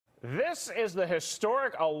This is the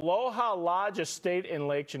historic Aloha Lodge Estate in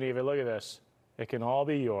Lake Geneva. Look at this. It can all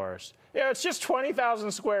be yours. Yeah, it's just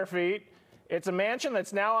 20,000 square feet. It's a mansion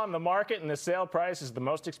that's now on the market, and the sale price is the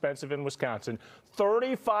most expensive in Wisconsin.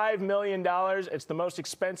 $35 million. It's the most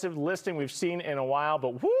expensive listing we've seen in a while,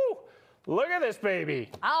 but whoo, look at this baby.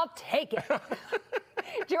 I'll take it.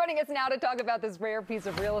 Joining us now to talk about this rare piece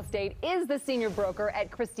of real estate is the senior broker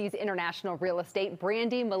at Christie's International Real Estate,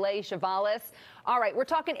 Brandy Millay-Chavalis. All right, we're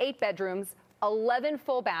talking 8 bedrooms, 11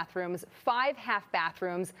 full bathrooms, 5 half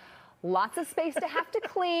bathrooms, lots of space to have to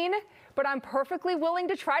clean, but I'm perfectly willing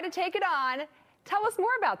to try to take it on. Tell us more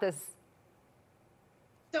about this.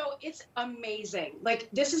 So it's amazing. Like,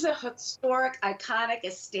 this is a historic, iconic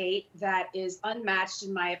estate that is unmatched,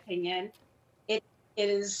 in my opinion. It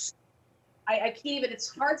is, I can't even, it's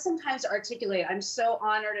hard sometimes to articulate. I'm so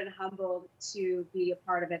honored and humbled to be a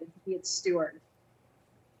part of it and to be its steward.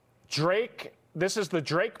 Drake, this is the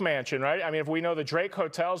Drake Mansion, right? I mean, if we know the Drake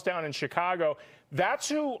Hotels down in Chicago, that's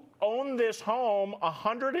who owned this home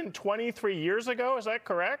 123 years ago. Is that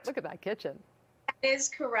correct? Look at that kitchen. That is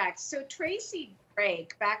correct. So Tracy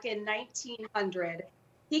Drake, back in 1900,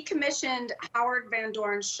 he commissioned Howard Van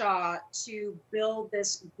Doren Shaw to build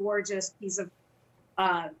this gorgeous piece of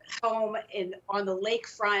home on the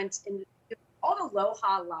lakefront in called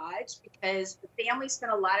Aloha Lodge, because the family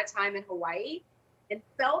spent a lot of time in Hawaii and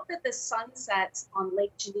felt that the sunsets on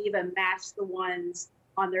Lake Geneva matched the ones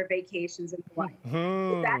on their vacations in Hawaii.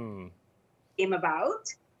 So that came about.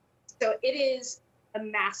 So it is a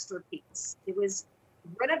masterpiece. It was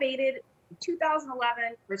renovated in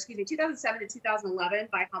 2007 to 2011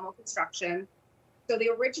 by Hummel Construction. So the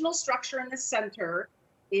original structure in the center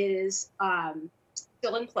is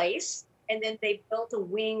still in place, and then they built a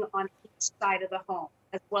wing on each side of the home,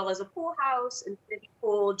 as well as a pool house, infinity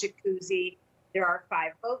pool, jacuzzi. There are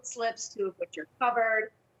 5 boat slips, 2 of which are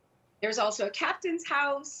covered. There's also a captain's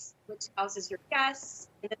house, which houses your guests,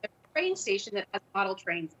 and then there's a train station that has model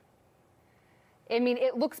trains. I mean,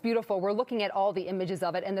 it looks beautiful. We're looking at all the images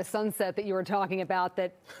of it, and the sunset that you were talking about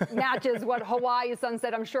that matches what Hawaii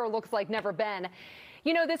sunset, I'm sure, looks like never been.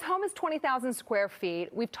 You know, this home is 20,000 square feet.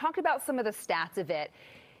 We've talked about some of the stats of it.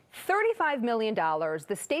 $35 million,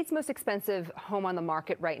 the state's most expensive home on the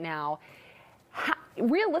market right now.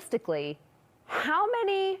 Realistically, how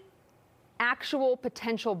many actual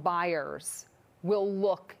potential buyers will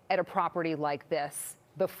look at a property like this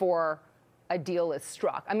before a deal is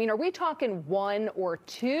struck? I mean, are we talking 1 or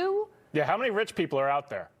 2? Yeah, how many rich people are out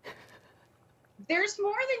there? There's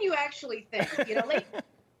more than you actually think. You know, Lake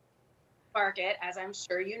market, as I'm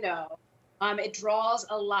sure you know, it draws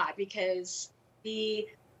a lot because the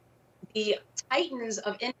titans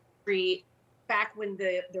of industry back when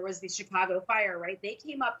there was the Chicago fire, right? They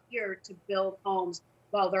came up here to build homes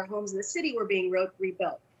while their homes in the city were being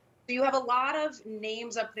rebuilt. So you have a lot of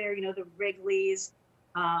names up there, you know, the Wrigleys,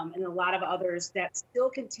 and a lot of others that still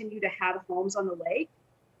continue to have homes on the lake.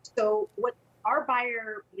 So what our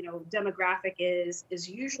buyer, you know, demographic is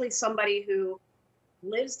usually somebody who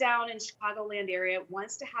lives down in Chicagoland area,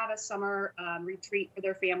 wants to have a summer retreat for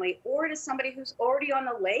their family, or to somebody who's already on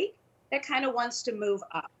the lake that kind of wants to move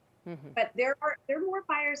up. But there are more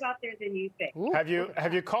buyers out there than you think. Have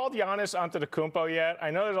you called Giannis Antetokounmpo yet?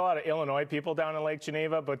 I know there's a lot of Illinois people down in Lake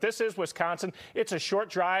Geneva, but this is Wisconsin. It's a short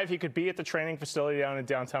drive. He could be at the training facility down in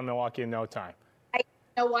downtown Milwaukee in no time. You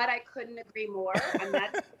know what? I couldn't agree more.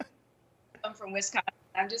 I'm from Wisconsin.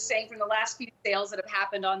 I'm just saying, from the last few sales that have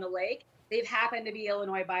happened on the lake, they've happened to be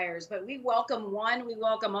Illinois buyers. But we welcome one. We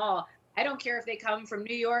welcome all. I don't care if they come from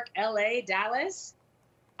New York, L.A., Dallas.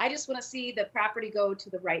 I just want to see the property go to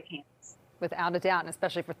the right hands. Without a doubt, and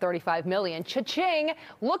especially for $35 million. Cha-ching!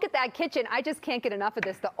 Look at that kitchen. I just can't get enough of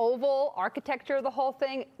this. The oval architecture of the whole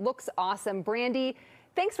thing looks awesome. Brandy,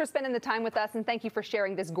 thanks for spending the time with us, and thank you for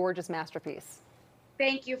sharing this gorgeous masterpiece.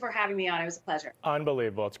 Thank you for having me on. It was a pleasure.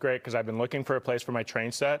 Unbelievable. It's great because I've been looking for a place for my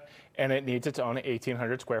train set, and it needs its own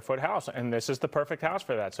 1,800 square foot house, and this is the perfect house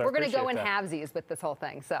for that. So we're going to go in halvesies with this whole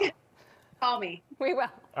thing. So call me. We will.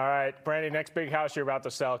 All right, Brandy, next big house you're about to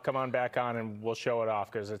sell, come on back on and we'll show it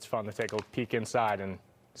off because it's fun to take a peek inside and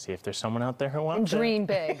see if there's someone out there who wants it. Dream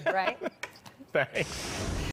big, right? Thanks.